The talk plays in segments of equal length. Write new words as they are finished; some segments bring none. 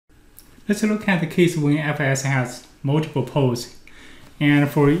Let's look at the case when fs has multiple poles. And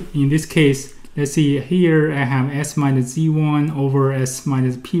in this case, let's see here I have s minus z1 over s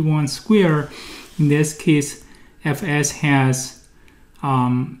minus p1 square. In this case, fs has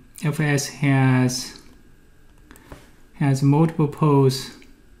multiple poles.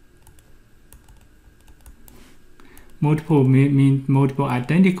 Multiple mean multiple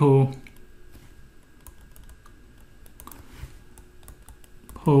identical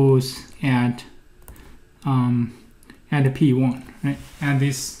poles at P1, right? At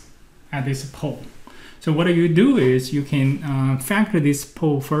this pole. So what you do is you can factor this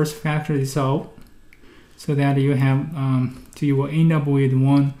pole first, factor this out, so that you have so you will end up with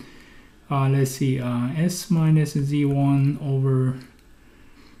one. Let's see, s minus z1 over.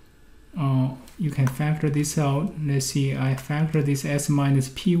 You can factor this out. Let's see, I factor this s minus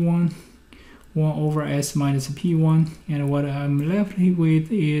p1, 1 over s minus p1, and what I'm left with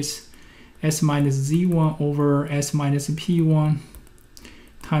is s minus z1 over s minus p1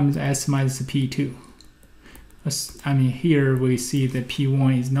 times s minus p2. I mean, here we see that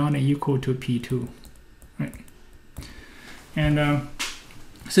p1 is not equal to p2, right? And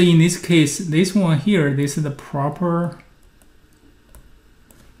so in this case, this one here, this is the proper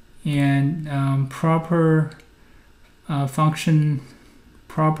and proper function,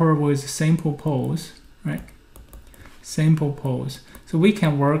 proper with simple poles, right? Simple poles. So we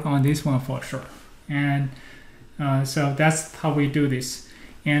can work on this one for sure. And so that's how we do this.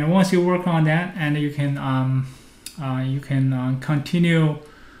 And once you work on that, and you can continue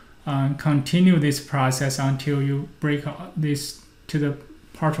this process until you break this to the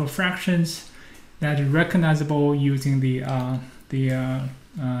partial fractions that is recognizable using the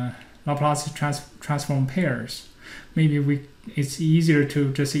Laplace transform pairs. Maybe it's easier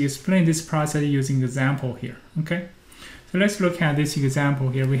to just explain this process using example here. Okay, so let's look at this example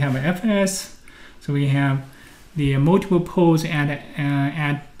here. We have fs, so we have the multiple poles at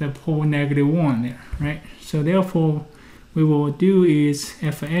the pole -1 there, right? So therefore, we will do is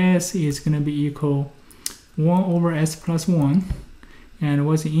fs is going to be equal 1 over s plus 1, and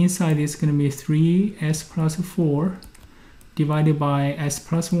what's inside is going to be 3s plus 4 divided by s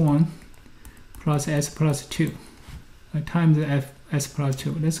plus 1 plus s plus 2 times s plus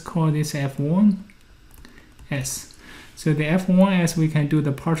 2. Let's call this f1s. So the f1s, we can do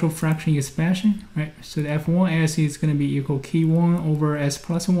the partial fraction expansion, right? So the f1s is going to be equal k1 over s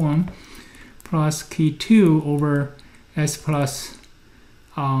plus 1 plus k2 over s plus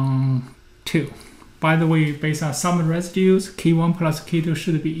 2. By the way, based on sum of residues, k1 plus k2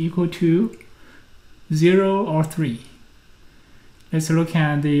 should be equal to 0 or 3. Let's look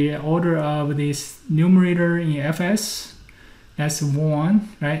at the order of this numerator in fs. That's 1,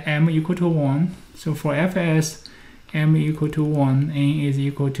 right? M equal to 1. So for fs, m equal to 1, n is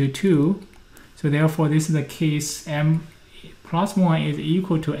equal to 2. So therefore, this is the case m plus 1 is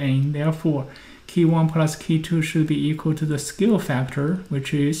equal to n. Therefore, k1 plus k2 should be equal to the scale factor,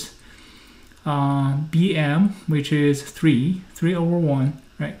 which is bm, which is 3 over 1,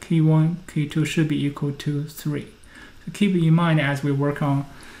 right? k1, k2 should be equal to 3. So keep in mind as we work on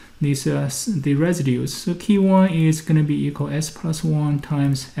these the residues. So k1 is going to be equal s plus 1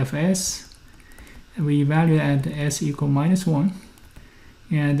 times fs. And we evaluate at s equal minus 1,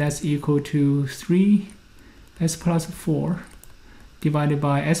 and that's equal to 3 s plus 4 divided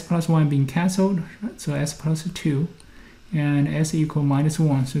by s plus 1 being cancelled, so s plus 2, and s equal minus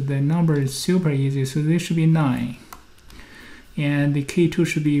 1. So the number is super easy, so this should be 9. And the k2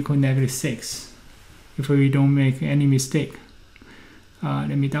 should be equal to -6 if we don't make any mistake.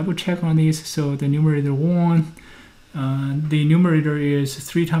 Let me double check on this. So the numerator 1, the numerator is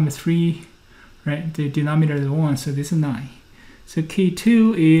 3 times 3, right? The denominator is 1, so this is 9. So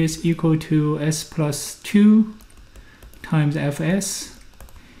k2 is equal to s plus 2 times fs,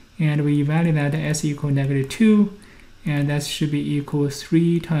 and we evaluate that s equal -2, and that should be equal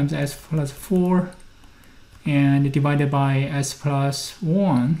 3 times s plus 4, and divided by s plus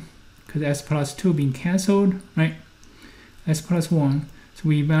 1, because s plus 2 being cancelled, right? S plus 1, so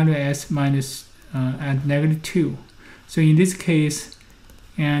we evaluate s minus at -2. So in this case,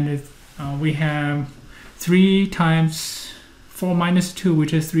 and we have 3 times 4 minus 2,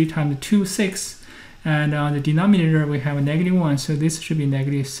 which is 3 times 2, 6. And on the denominator, we have a -1, so this should be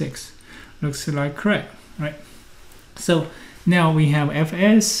 -6. Looks like correct, right? So now we have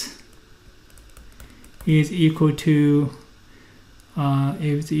fs is equal to 1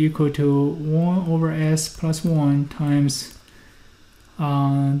 over s plus 1 times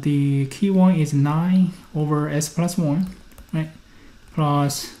the k1 is 9 over s plus 1, right?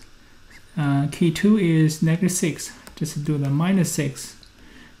 Plus k2 is -6. Just do the -6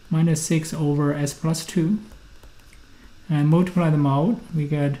 minus 6 over s plus 2. And multiply them out, we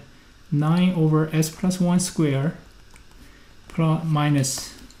get 9 over s plus 1 squared plus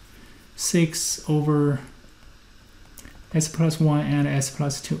minus 6 over s plus 1 and s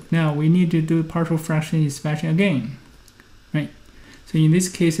plus 2. Now we need to do partial fraction expansion again, right? So in this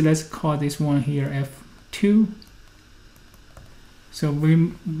case, let's call this one here f2. So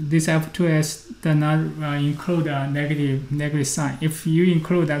this f2s does not include a negative sign. If you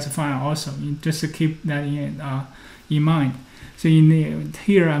include, that's fine also. Just to keep that in mind. So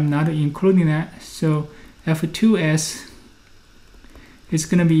here I'm not including that. So f2s is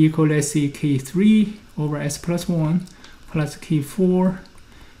going to be equal, let's see, k3 over s plus 1 plus k4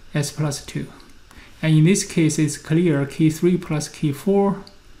 s plus 2. And in this case, it's clear k3 plus k4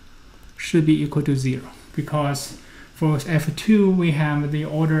 should be equal to 0, because for f2 we have the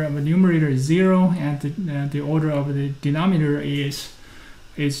order of the numerator is 0 and the order of the denominator is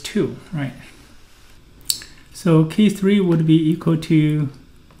 2, right? So k3 would be equal to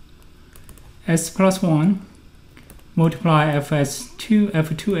s plus 1 multiply f2s,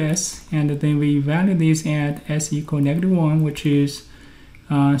 and then we value this at s equal -1, which is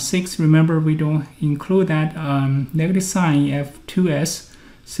 6. Remember, we don't include that negative sign in f2s,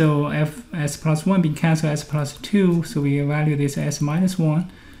 so s plus 1 being cancelled s plus 2, so we value this as -1,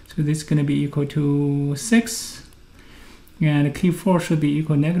 so this is going to be equal to 6, and k4 should be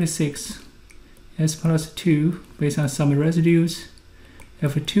equal -6 s plus 2 based on some residues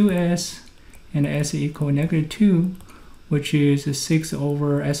f2s, and s equal -2, which is 6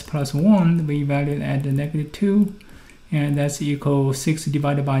 over s plus 1, we value at -2, and that's equal 6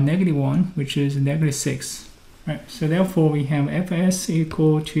 divided by -1, which is -6. Right, so therefore we have fs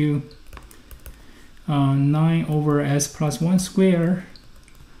equal to 9 over s plus 1 squared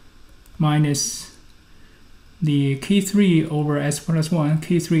minus the k3 over s plus 1.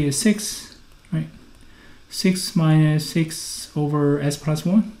 K3 is 6, right? 6 minus 6 over s plus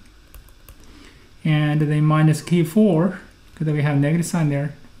 1. And then minus k4, because we have negative sign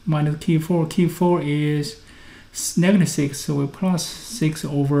there, minus k4. K4 is -6, so we plus 6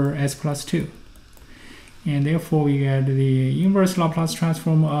 over s plus 2. And therefore we get the inverse Laplace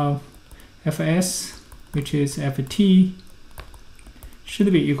transform of fs, which is ft,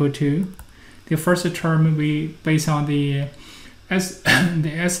 should be equal to the first term we based on the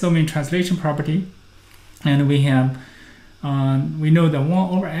s domain translation property, and we have we know that 1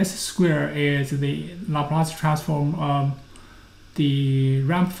 over s squared is the Laplace transform of the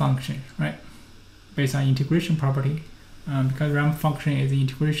ramp function, right? Based on integration property, because ramp function is the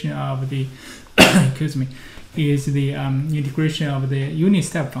integration of the excuse me, is the integration of the unit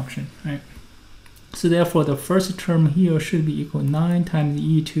step function, right? So therefore the first term here should be equal 9 times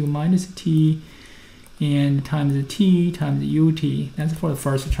e2 minus t and times t times ut. That's for the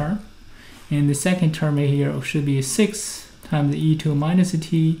first term. And the second term here should be 6 times e2 minus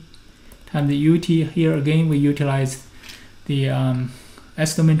t times the ut. Here again we utilize the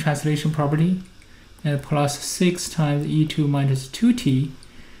s domain translation property, and plus 6 times e2 minus 2t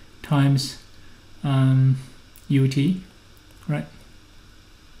times ut, right?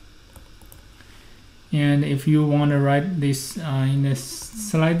 And if you want to write this in a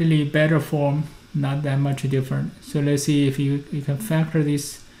slightly better form, not that much different. So let's see if you can factor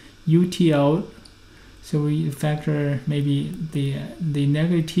this ut out. So we factor maybe the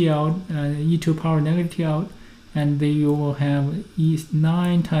negative t out, e2 power negative t out, and then you will have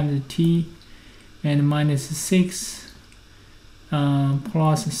 9 times t and minus 6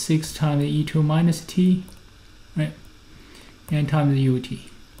 plus 6 times e2 minus t, right? And times the ut.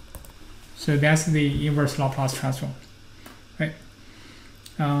 So that's the inverse Laplace transform, right?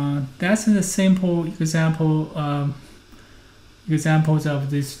 That's a simple example. Examples of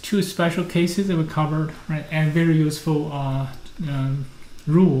these two special cases that we covered, right? And very useful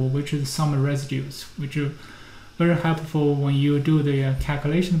rule, which is sum of residues, which are very helpful when you do the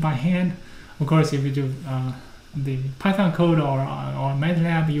calculation by hand. Of course, if you do the Python code or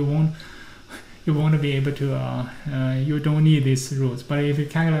MATLAB, you won't be able to. You don't need these rules. But if you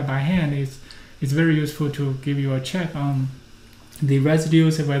calculate by hand, it's very useful to give you a check on the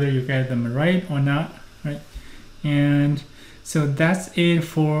residues, whether you get them right or not, right? And so that's it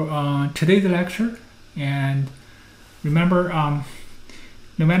for today's lecture. And remember,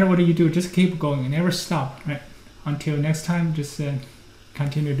 no matter what you do, just keep going, never stop, right? Until next time, just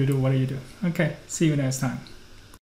continue to do what you do. Okay, see you next time.